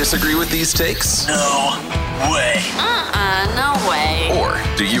you disagree with these takes? No way. No way. Or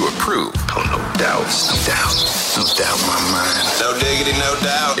do you approve? Oh, no doubts. No doubt. No doubt in my mind. No diggity, no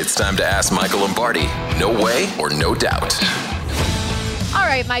doubt. It's time to ask Michael Lombardi, no way or no doubt. All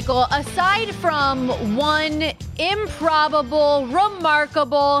right, Michael, aside from one improbable,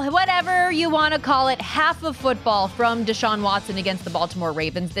 remarkable, whatever you want to call it, half of football from Deshaun Watson against the Baltimore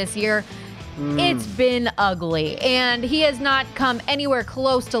Ravens this year, it's been ugly, and he has not come anywhere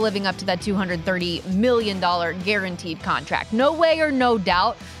close to living up to that $230 million guaranteed contract. No way or no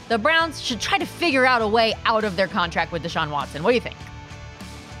doubt, the Browns should try to figure out a way out of their contract with Deshaun Watson. What do you think?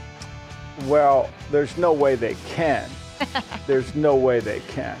 Well, there's no way they can. There's no way they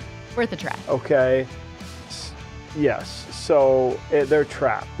can. Worth a try. Okay. Yes. So they're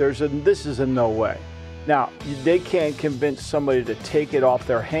trapped. This is a no way. Now, they can't convince somebody to take it off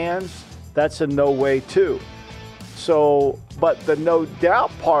their hands. That's a no way too. So, but the no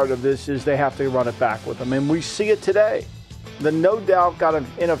doubt part of this is they have to run it back with them. And we see it today. The no doubt got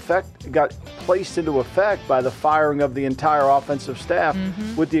placed into effect by the firing of the entire offensive staff,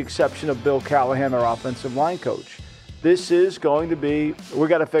 with the exception of Bill Callahan, our offensive line coach. This is going to be, we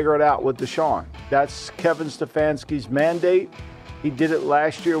got to figure it out with Deshaun. That's Kevin Stefanski's mandate. He did it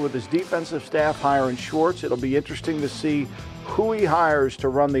last year with his defensive staff hiring Schwartz. It'll be interesting to see who he hires to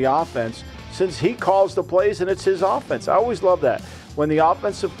run the offense, since he calls the plays and it's his offense. I always love that. When the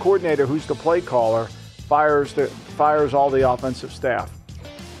offensive coordinator, who's the play caller, fires all the offensive staff.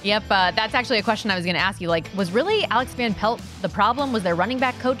 Yep, that's actually a question I was going to ask you. Like, was really Alex Van Pelt the problem? Was their running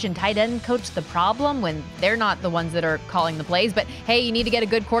back coach and tight end coach the problem when they're not the ones that are calling the plays? But, hey, you need to get a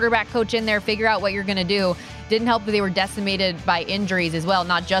good quarterback coach in there, figure out what you're going to do. Didn't help that they were decimated by injuries as well,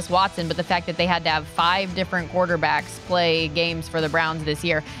 not just Watson, but the fact that they had to have 5 different quarterbacks play games for the Browns this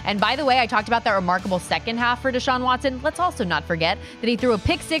year. And by the way, I talked about that remarkable second half for Deshaun Watson. Let's also not forget that he threw a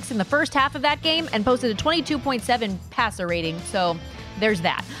pick 6 in the first half of that game and posted a 22.7 passer rating. So there's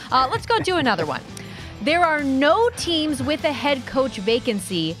that. Let's go to another one. There are no teams with a head coach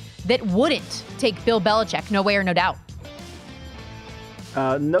vacancy that wouldn't take Bill Belichick. No way or no doubt.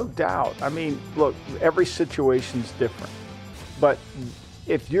 No doubt. I mean, look, every situation's different. But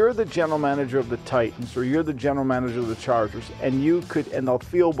if you're the general manager of the Titans or you're the general manager of the Chargers and the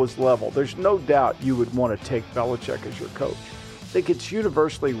field was level, there's no doubt you would want to take Belichick as your coach. I think it's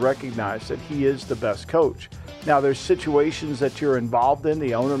universally recognized that he is the best coach. Now, there's situations that you're involved in.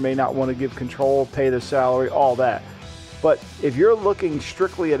 The owner may not want to give control, pay the salary, all that. But if you're looking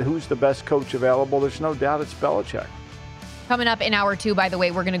strictly at who's the best coach available, there's no doubt it's Belichick. Coming up in hour 2, by the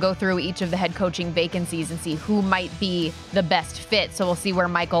way, we're going to go through each of the head coaching vacancies and see who might be the best fit. So we'll see where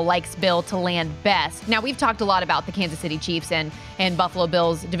Michael likes Bill to land best. Now, we've talked a lot about the Kansas City Chiefs and Buffalo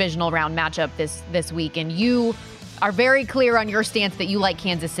Bills divisional round matchup this week. And you are very clear on your stance that you like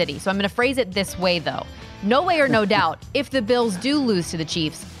Kansas City. So I'm going to phrase it this way, though. No way or no doubt, if the Bills do lose to the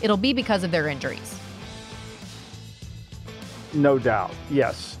Chiefs, it'll be because of their injuries. No doubt,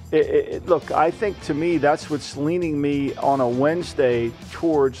 yes. Look, I think to me that's what's leaning me on a Wednesday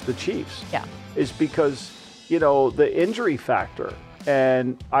towards the Chiefs. Yeah, is because the injury factor,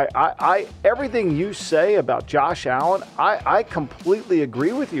 and I everything you say about Josh Allen, I completely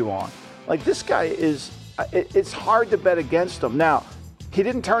agree with you on. Like, this guy is, it's hard to bet against him. Now, he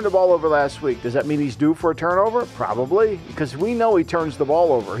didn't turn the ball over last week. Does that mean he's due for a turnover? Probably, because we know he turns the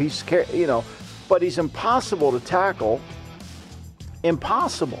ball over. He's scared, but he's impossible to tackle.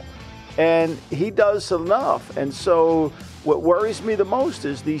 Impossible. And he does enough. And so what worries me the most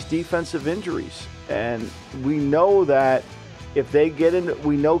is these defensive injuries. And we know that if they get in,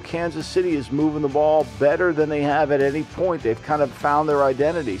 we know Kansas City is moving the ball better than they have at any point. They've kind of found their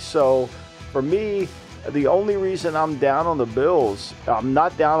identity. So for me, the only reason I'm down on the Bills, I'm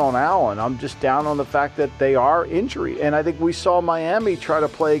not down on Allen. I'm just down on the fact that they are injury. And I think we saw Miami try to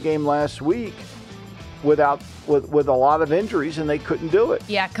play a game last week with a lot of injuries, and they couldn't do it.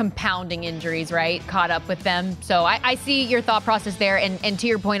 Yeah, compounding injuries, right? Caught up with them. So I see your thought process there. And to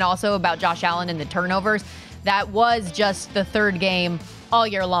your point also about Josh Allen and the turnovers, that was just the third game all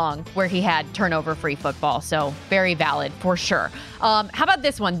year long where he had turnover-free football. So very valid for sure. How about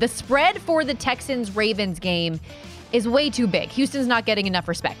this one? The spread for the Texans-Ravens game is way too big. Houston's not getting enough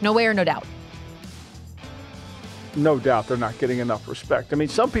respect. No way or no doubt. No doubt they're not getting enough respect. I mean,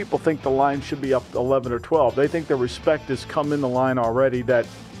 some people think the line should be up 11 or 12. They think the respect has come in the line already that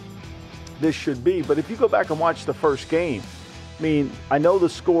this should be. But if you go back and watch the first game, I mean, I know the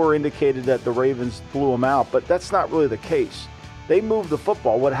score indicated that the Ravens blew them out, but that's not really the case. They moved the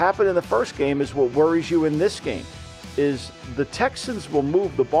football. What happened in the first game is what worries you in this game, is the Texans will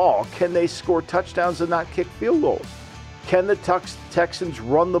move the ball. Can they score touchdowns and not kick field goals? Can the Texans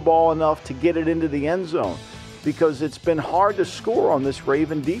run the ball enough to get it into the end zone? Because it's been hard to score on this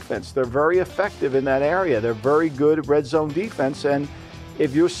Raven defense. They're very effective in that area. They're very good at red zone defense. And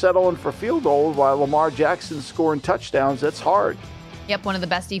if you're settling for field goals while Lamar Jackson's scoring touchdowns, that's hard. Yep, one of the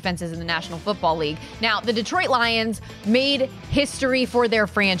best defenses in the National Football League. Now, the Detroit Lions made history for their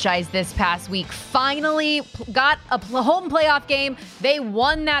franchise this past week. Finally got a home playoff game. They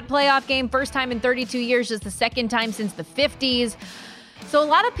won that playoff game. First time in 32 years, just the second time since the 50s. So a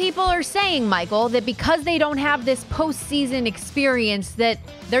lot of people are saying, Michael, that because they don't have this postseason experience, that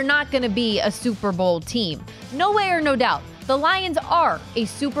they're not going to be a Super Bowl team. No way or no doubt, the Lions are a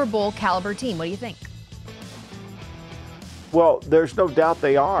Super Bowl caliber team. What do you think? Well, there's no doubt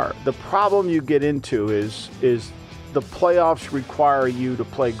they are. The problem you get into is the playoffs require you to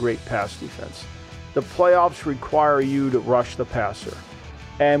play great pass defense. The playoffs require you to rush the passer.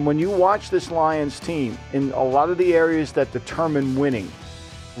 And when you watch this Lions team, in a lot of the areas that determine winning,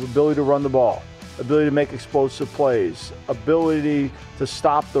 ability to run the ball, ability to make explosive plays, ability to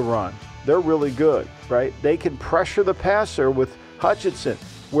stop the run, they're really good, right? They can pressure the passer with Hutchinson.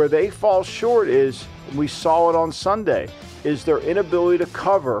 Where they fall short is, we saw it on Sunday, is their inability to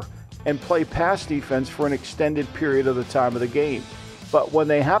cover and play pass defense for an extended period of the time of the game. But when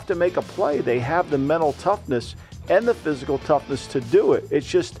they have to make a play, they have the mental toughness and the physical toughness to do it.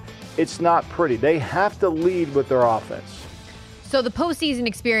 It's not pretty. They have to lead with their offense. So the postseason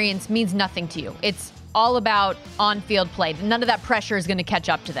experience means nothing to you. It's all about on-field play. None of that pressure is going to catch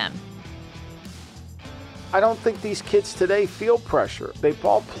up to them. I don't think these kids today feel pressure. They've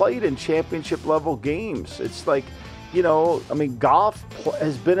all played in championship-level games. It's like, Goff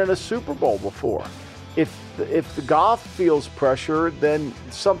has been in a Super Bowl before. If the Goff feels pressure, then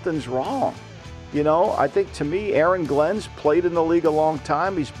something's wrong. I think to me, Aaron Glenn's played in the league a long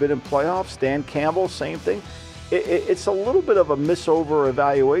time. He's been in playoffs. Dan Campbell, same thing. It's a little bit of a misover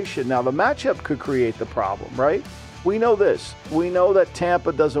evaluation. Now, the matchup could create the problem, right? We know this. We know that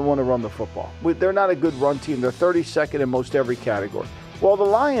Tampa doesn't want to run the football. They're not a good run team. They're 32nd in most every category. Well, the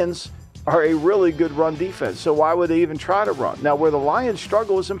Lions are a really good run defense, so why would they even try to run? Now, where the Lions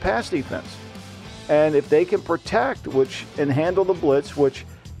struggle is in pass defense. And if they can protect and handle the blitz, which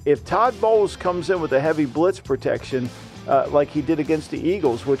if Todd Bowles comes in with a heavy blitz protection like he did against the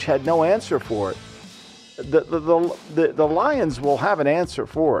Eagles, which had no answer for it, the Lions will have an answer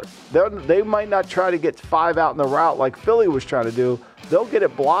for it. They might not try to get 5 out in the route like Philly was trying to do. They'll get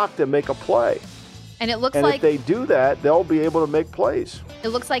it blocked and make a play. And it looks and like if they do that, they'll be able to make plays. It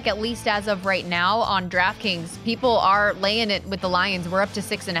looks like at least as of right now on DraftKings, people are laying it with the Lions. We're up to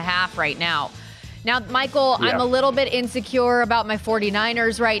 6.5 right now. Now, Michael, I'm a little bit insecure about my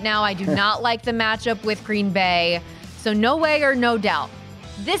 49ers right now. I do not like the matchup with Green Bay. So no way or no doubt.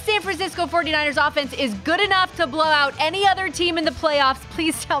 This San Francisco 49ers offense is good enough to blow out any other team in the playoffs.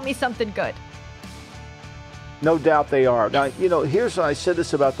 Please tell me something good. No doubt they are. Now, here's I said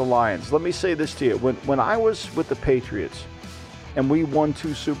this about the Lions. Let me say this to you. When I was with the Patriots and we won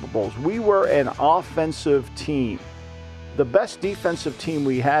 2 Super Bowls, we were an offensive team. The best defensive team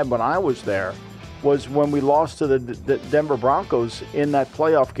we had when I was there was when we lost to the Denver Broncos in that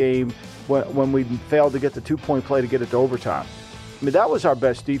playoff game when we failed to get the 2-point play to get it to overtime. That was our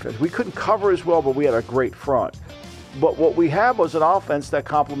best defense. We couldn't cover as well, but we had a great front. But what we had was an offense that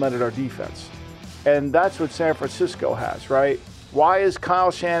complemented our defense. And that's what San Francisco has, right? Why is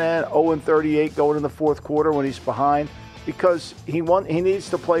Kyle Shanahan 0-38 going in the fourth quarter when he's behind? Because he needs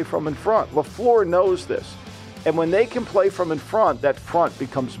to play from in front. LaFleur knows this. And when they can play from in front, that front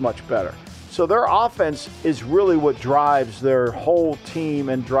becomes much better. So their offense is really what drives their whole team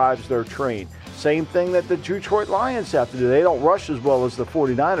and drives their train. Same thing that the Detroit Lions have to do. They don't rush as well as the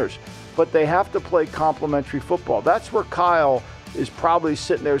 49ers, but they have to play complementary football. That's where Kyle is probably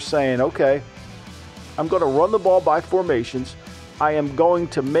sitting there saying, okay, I'm going to run the ball by formations. I am going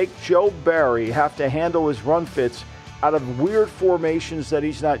to make Joe Barry have to handle his run fits out of weird formations that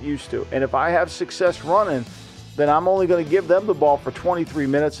he's not used to. And if I have success running, then I'm only going to give them the ball for 23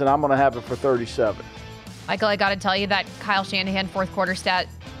 minutes and I'm going to have it for 37. Michael, I got to tell you that Kyle Shanahan fourth quarter stat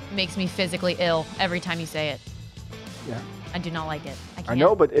makes me physically ill every time you say it. Yeah. I do not like it. I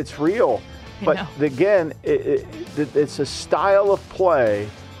know, but it's real. But again, it's a style of play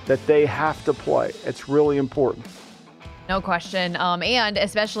that they have to play. It's really important. No question. And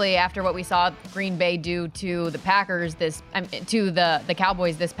especially after what we saw Green Bay do to the Packers to the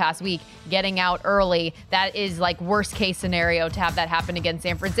Cowboys this past week, getting out early, that is like worst case scenario to have that happen against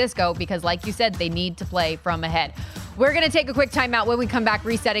San Francisco because like you said, they need to play from ahead. We're going to take a quick timeout. When we come back,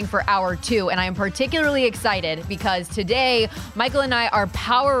 resetting for hour 2. And I am particularly excited because today, Michael and I are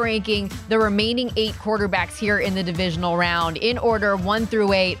power ranking the remaining 8 quarterbacks here in the divisional round in order 1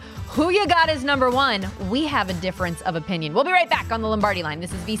 through 8. Who you got as number 1? We have a difference of opinion. We'll be right back on the Lombardi line.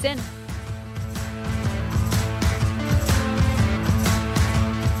 This is VSiN.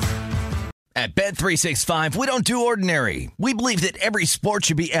 At Bet365, we don't do ordinary. We believe that every sport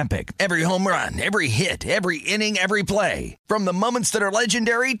should be epic. Every home run, every hit, every inning, every play. From the moments that are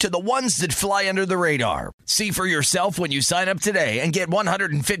legendary to the ones that fly under the radar. See for yourself when you sign up today and get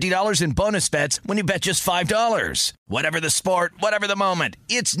 $150 in bonus bets when you bet just $5. Whatever the sport, whatever the moment,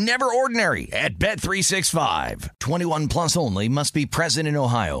 it's never ordinary at Bet365. 21 plus only. Must be present in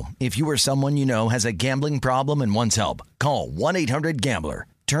Ohio. If you or someone you know has a gambling problem and wants help, call 1-800-GAMBLER.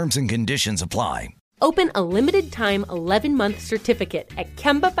 Terms and conditions apply. Open a limited-time 11-month certificate at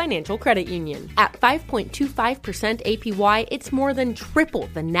Kemba Financial Credit Union. At 5.25% APY, it's more than triple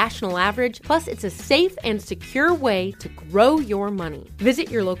the national average, plus it's a safe and secure way to grow your money.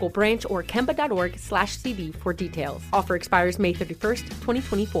 Visit your local branch or kemba.org/CD for details. Offer expires May 31st,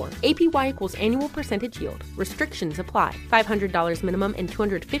 2024. APY equals annual percentage yield. Restrictions apply. $500 minimum and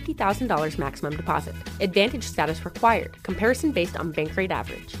 $250,000 maximum deposit. Advantage status required. Comparison based on bank rate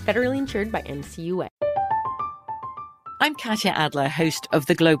average. Federally insured by NCUA. I'm Katya Adler, host of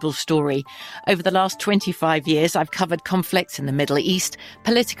The Global Story. Over the last 25 years, I've covered conflicts in the Middle East,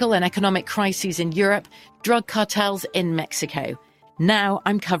 political and economic crises in Europe, drug cartels in Mexico. Now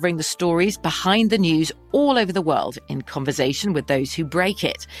I'm covering the stories behind the news all over the world in conversation with those who break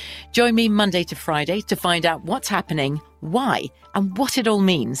it. Join me Monday to Friday to find out what's happening, why, and what it all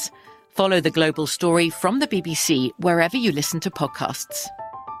means. Follow The Global Story from the BBC wherever you listen to podcasts.